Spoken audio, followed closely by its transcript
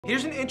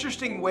Here's an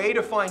interesting way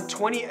to find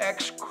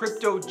 20x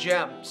crypto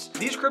gems.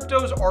 These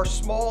cryptos are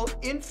small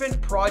infant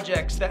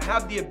projects that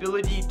have the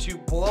ability to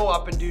blow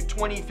up and do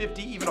 20,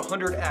 50, even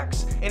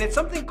 100x. And it's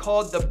something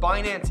called the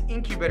Binance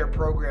Incubator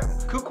Program.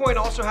 KuCoin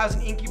also has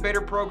an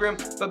incubator program,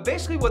 but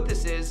basically what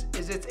this is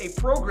it's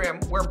a program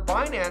where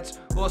Binance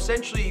will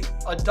essentially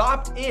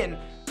adopt in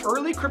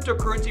early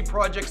cryptocurrency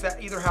projects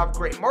that either have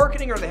great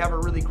marketing or they have a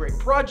really great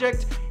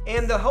project,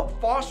 and they'll help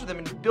foster them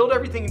and build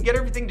everything and get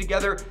everything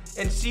together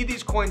and see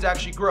these coins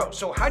actually grow.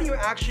 So how do you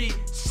actually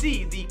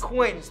see the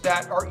coins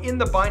that are in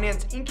the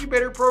Binance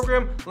Incubator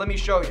Program? Let me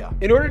show you.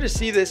 In order to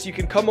see this, you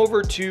can come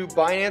over to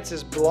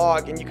Binance's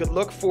blog and you could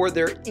look for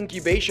their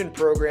incubation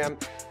program.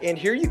 And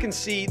here you can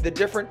see the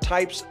different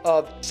types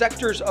of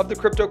sectors of the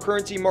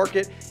cryptocurrency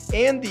market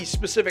and the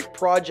specific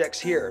projects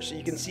here. So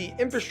you can see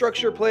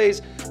infrastructure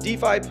plays,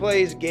 DeFi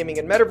plays, gaming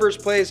and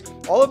metaverse plays.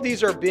 All of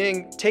these are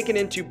being taken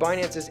into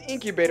Binance's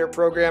incubator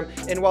program.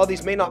 And while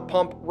these may not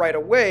pump right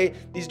away,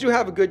 these do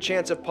have a good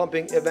chance of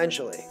pumping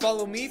eventually.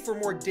 Follow me for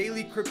more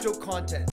daily crypto content.